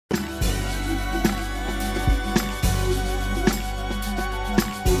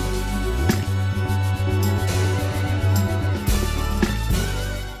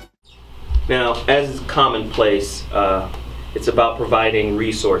Now, as is commonplace, it's about providing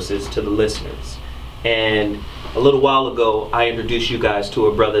resources to the listeners. And a little while ago, I introduced you guys to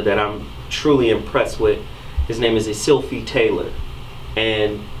a brother that I'm truly impressed with. His name is Eszylfie Taylor.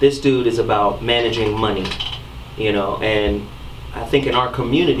 And this dude is about managing money, you know, and I think in our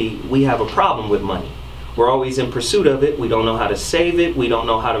community, we have a problem with money. We're always in pursuit of it. We don't know how to save it. We don't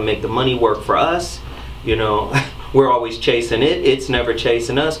know how to make the money work for us. You know, we're always chasing it. It's never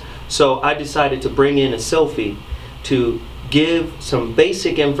chasing us. So I decided to bring in Eszylfie to give some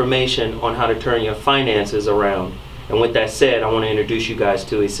basic information on how to turn your finances around. And with that said, I want to introduce you guys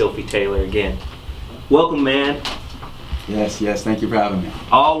to Eszylfie Taylor again. Welcome, man. Yes, thank you for having me.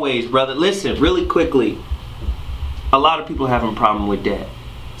 Always, brother. Listen, really quickly, a lot of people have a problem with debt.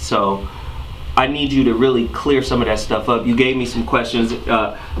 So I need you to really clear some of that stuff up. You gave me some questions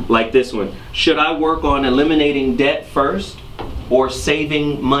like this one. Should I work on eliminating debt first or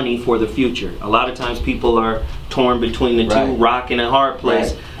saving money for the future? A lot of times people are torn between the two, rock in a hard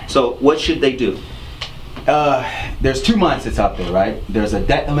place. Right. So what should they do? There's two mindsets out there, right? There's a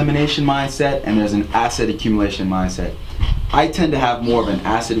debt elimination mindset and there's an asset accumulation mindset. I tend to have more of an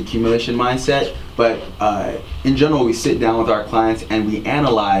asset accumulation mindset, but in general we sit down with our clients and we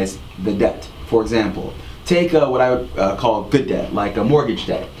analyze the debt. For example, take what I would call good debt, like a mortgage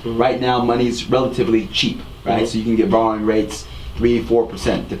debt. Mm-hmm. Right now money's relatively cheap, right? Mm-hmm. So you can get borrowing rates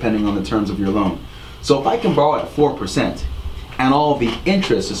 3-4% depending on the terms of your loan. So if I can borrow at 4% and all the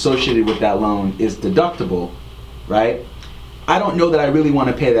interest associated with that loan is deductible, right? I don't know that I really want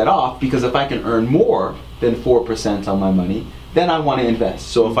to pay that off, because if I can earn more than 4% on my money, then I want to invest.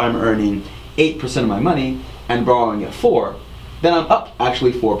 So if I'm earning 8% of my money and borrowing at 4%, then I'm up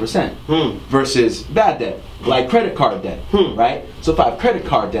actually 4% versus bad debt, like credit card debt, right? So if I have credit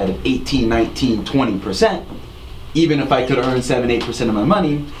card debt of 18, 19, 20%, even if I could earn 7-8% of my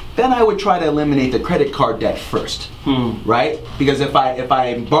money, then I would try to eliminate the credit card debt first, right? Because if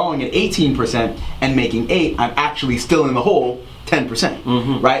I'm borrowing at 18% and making 8%, I'm actually still in the hole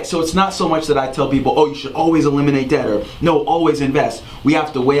 10%, right? So it's not so much that I tell people, oh, you should always eliminate debt, or no, always invest. We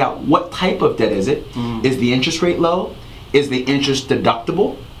have to weigh out what type of debt is it. Is the interest rate low? Is the interest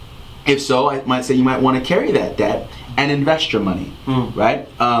deductible? If so, I might say you might want to carry that debt and invest your money, right?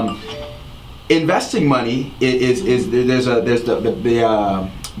 Investing money is there's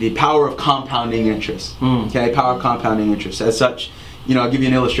the power of compounding interest. Okay, power of compounding interest. As such, you know, I'll give you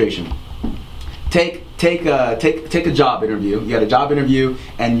an illustration. Take a job interview. You got a job interview,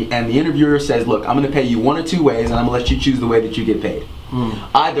 and the interviewer says, "Look, I'm going to pay you one of two ways, and I'm going to let you choose the way that you get paid.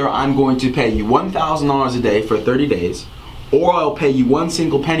 Either I'm going to pay you $1,000 a day for 30 days, or I'll pay you one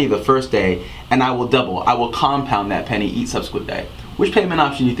single penny the first day, and I will double. I will compound that penny each subsequent day." Which payment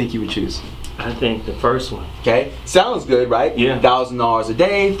option do you think you would choose? I think the first one. Okay, sounds good, right? Yeah. $1,000 a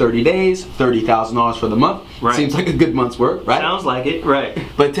day, 30 days, $30,000 for the month. Right. Seems like a good month's work, right? Sounds like it, right?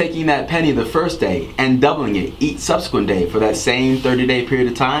 But taking that penny the first day and doubling it each subsequent day for that same 30-day period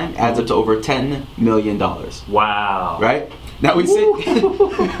of time adds up to over $10 million. Wow. Right? Now we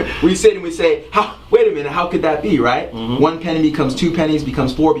sit, we sit and we say, wait a minute, how could that be, right? One penny becomes 2 pennies,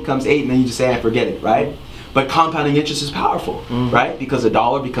 becomes 4, becomes 8, and then you just say, I forget it, right? But compounding interest is powerful, right? Because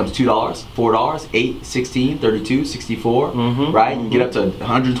 $1 becomes $2, $4, 8, 16, 32, 64, right? You get up to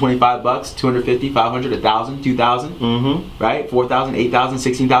 125 bucks, 250, 500, 1,000, 2,000, right? 4,000, 8,000,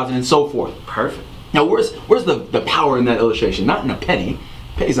 16,000, and so forth. Perfect. Now, where's the power in that illustration? Not in a penny.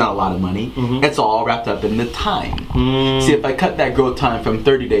 Penny's not a lot of money. It's all wrapped up in the time. See, if I cut that growth time from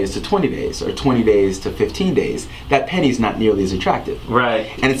 30 days to 20 days, or 20 days to 15 days, that penny's not nearly as attractive.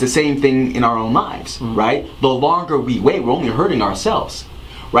 Right. And it's the same thing in our own lives, right? The longer we wait, we're only hurting ourselves,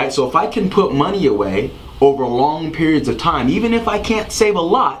 right? So if I can put money away over long periods of time, even if I can't save a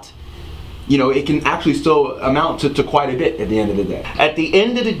lot, you know, it can actually still amount to quite a bit at the end of the day. At the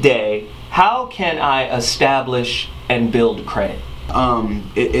end of the day, how can I establish and build credit?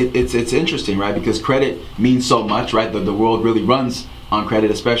 It's interesting, right? Because credit means so much, right? The world really runs on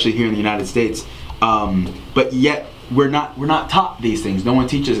credit, especially here in the United States. But yet we're not taught these things. No one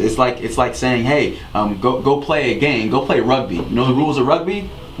teaches. It's like saying, hey, go play a game, go play rugby. You know the rules of rugby?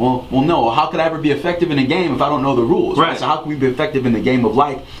 Well, no. How could I ever be effective in a game if I don't know the rules? Right. So how can we be effective in the game of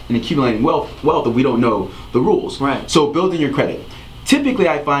life and accumulating wealth if we don't know the rules? Right. So building your credit. Typically,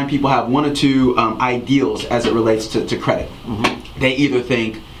 I find people have one or two ideals as it relates to credit. They either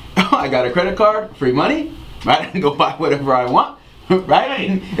think, oh, I got a credit card, free money, right? I can go buy whatever I want,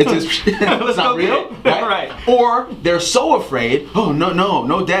 right? It's just it's not real, right? Or they're so afraid, oh,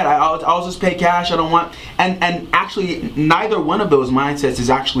 no, Dad, I'll just pay cash, I don't want, and actually neither one of those mindsets is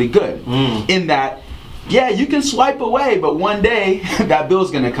actually good, in that yeah, you can swipe away, but one day that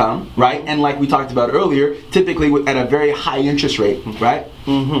bill's gonna come, right? And like we talked about earlier, typically at a very high interest rate, right?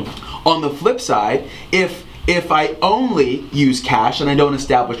 On the flip side, if I only use cash and I don't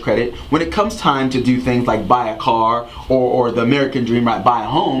establish credit, when it comes time to do things like buy a car or the American dream, right, buy a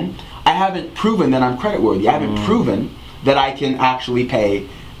home, I haven't proven that I'm creditworthy. I haven't proven that I can actually pay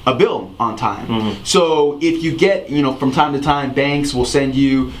a bill on time. So if you get, from time to time, banks will send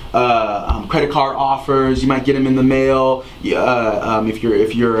you credit card offers. You might get them in the mail. If you're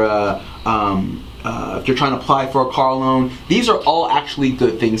trying to apply for a car loan, these are all actually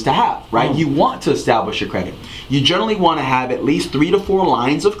good things to have, right? You want to establish your credit. You generally want to have at least 3 to 4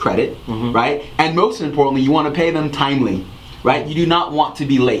 lines of credit, right? And most importantly, you want to pay them timely. Right? You do not want to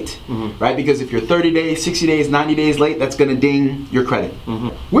be late, right? Because if you're 30 days, 60 days, 90 days late, that's going to ding your credit.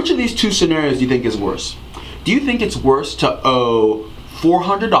 Which of these two scenarios do you think is worse? Do you think it's worse to owe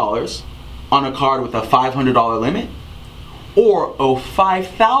 $400 on a card with a $500 limit, or owe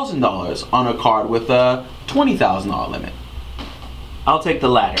 $5,000 on a card with a $20,000 limit? I'll take the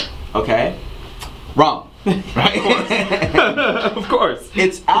latter. Okay. Wrong. Right? Of course.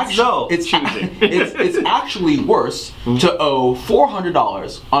 It's actually worse to owe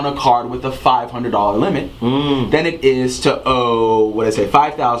 $400 on a card with a $500 limit than it is to owe,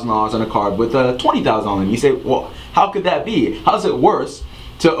 $5,000 on a card with a $20,000 limit. You say, well, how could that be? How's it worse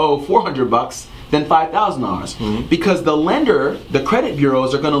to owe $400 than $5,000? Because the lender, the credit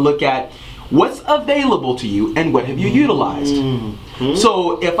bureaus, are going to look at what's available to you and what have you utilized.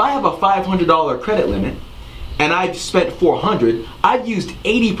 So if I have a $500 credit limit and I've spent $400, I've used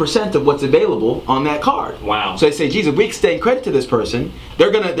 80% of what's available on that card. Wow. So I say, geez, if we extend credit to this person, they're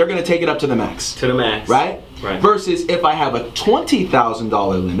gonna take it up to the max. To the max. Right? Right. Versus if I have a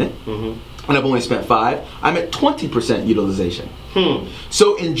 $20,000 limit and I've only spent $5, I'm at 20% utilization.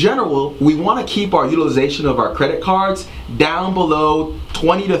 So in general, we want to keep our utilization of our credit cards down below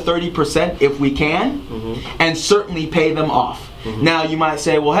 20 to 30% if we can, and certainly pay them off. Now you might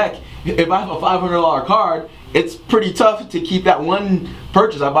say, well, heck, if I have a $500 card, it's pretty tough to keep that one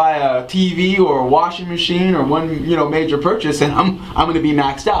purchase. I buy a TV or a washing machine or one major purchase, and I'm going to be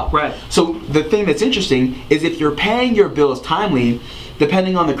maxed out. Right. So the thing that's interesting is if you're paying your bills timely,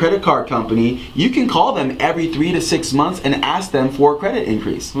 depending on the credit card company, you can call them every 3 to 6 months and ask them for a credit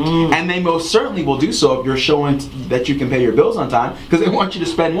increase. And they most certainly will do so if you're showing that you can pay your bills on time, because they want you to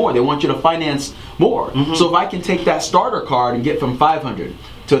spend more. They want you to finance more. So if I can take that starter card and get from $500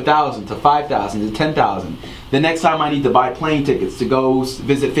 to $1,000 to $5,000 to $10,000, the next time I need to buy plane tickets to go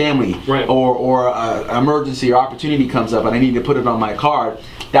visit family, or an emergency or opportunity comes up and I need to put it on my card,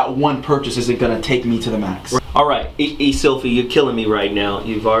 that one purchase isn't going to take me to the max. All right, Eszylfie, you're killing me right now.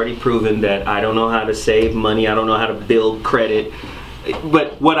 You've already proven that I don't know how to save money, I don't know how to build credit.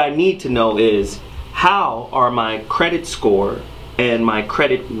 But what I need to know is, how are my credit score and my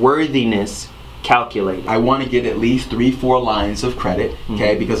credit worthiness calculated? I want to get at least 3-4 lines of credit,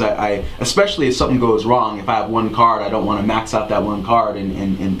 okay? Because I especially if something goes wrong, if I have one card, I don't want to max out that one card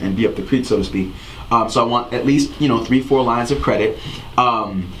and be up the creek, so to speak. So I want at least 3-4 lines of credit.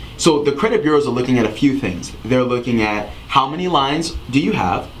 So the credit bureaus are looking at a few things. They're looking at how many lines do you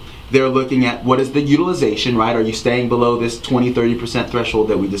have. They're looking at what is the utilization, right? Are you staying below this 20-30% threshold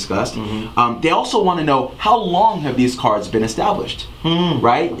that we discussed? They also want to know how long have these cards been established,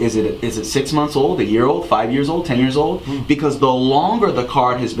 right? Is it 6 months old, a year old, 5 years old, 10 years old? Because the longer the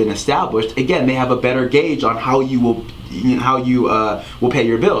card has been established, again, they have a better gauge on how you will pay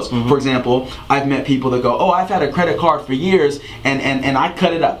your bills. For example, I've met people that go, oh, I've had a credit card for years and I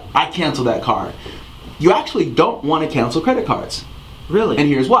cut it up. I cancel that card. You actually don't want to cancel credit cards. Really? And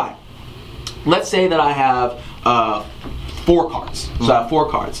here's why. Let's say that I have 4 cards. So I have 4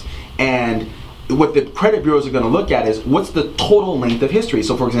 cards. And what the credit bureaus are going to look at is what's the total length of history.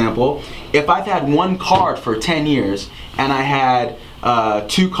 So for example, if I've had one card for 10 years and I had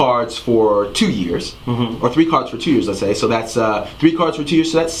 2 cards for 2 years, or 3 cards for 2 years, let's say. So that's 3 cards for 2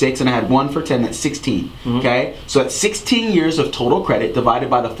 years, so that's 6, and I had 1 for 10, that's 16. Okay, so that's 16 years of total credit divided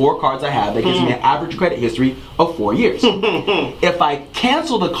by the 4 cards I have. That gives me an average credit history of 4 years. If I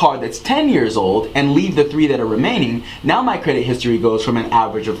cancel the card that's 10 years old and leave the 3 that are remaining, now my credit history goes from an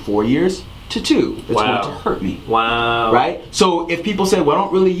average of 4 years to 2. That's going to hurt me. Wow. Right? So if people say, well, I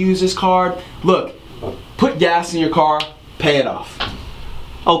don't really use this card, look, put gas in your car, pay it off.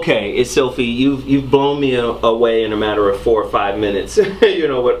 Okay, Eszylfie, you've blown me away in a matter of 4 or 5 minutes,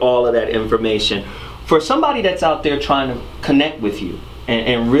 with all of that information. For somebody that's out there trying to connect with you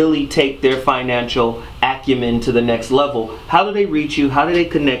and really take their financial acumen to the next level, how do they reach you? How do they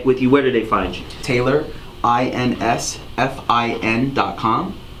connect with you? Where do they find you? Taylor, INSFIN.com.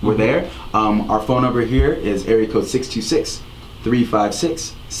 we're there. Our phone number here is area code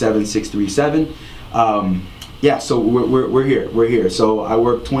 626-356-7637. Yeah, so we're here. So I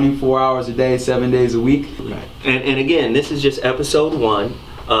work 24 hours a day, 7 days a week. Right. And again, this is just episode 1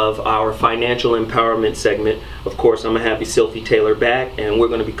 of our financial empowerment segment. Of course, I'm gonna have Eszylfie Taylor back, and we're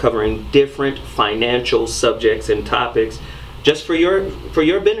gonna be covering different financial subjects and topics just for your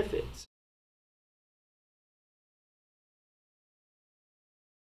benefit.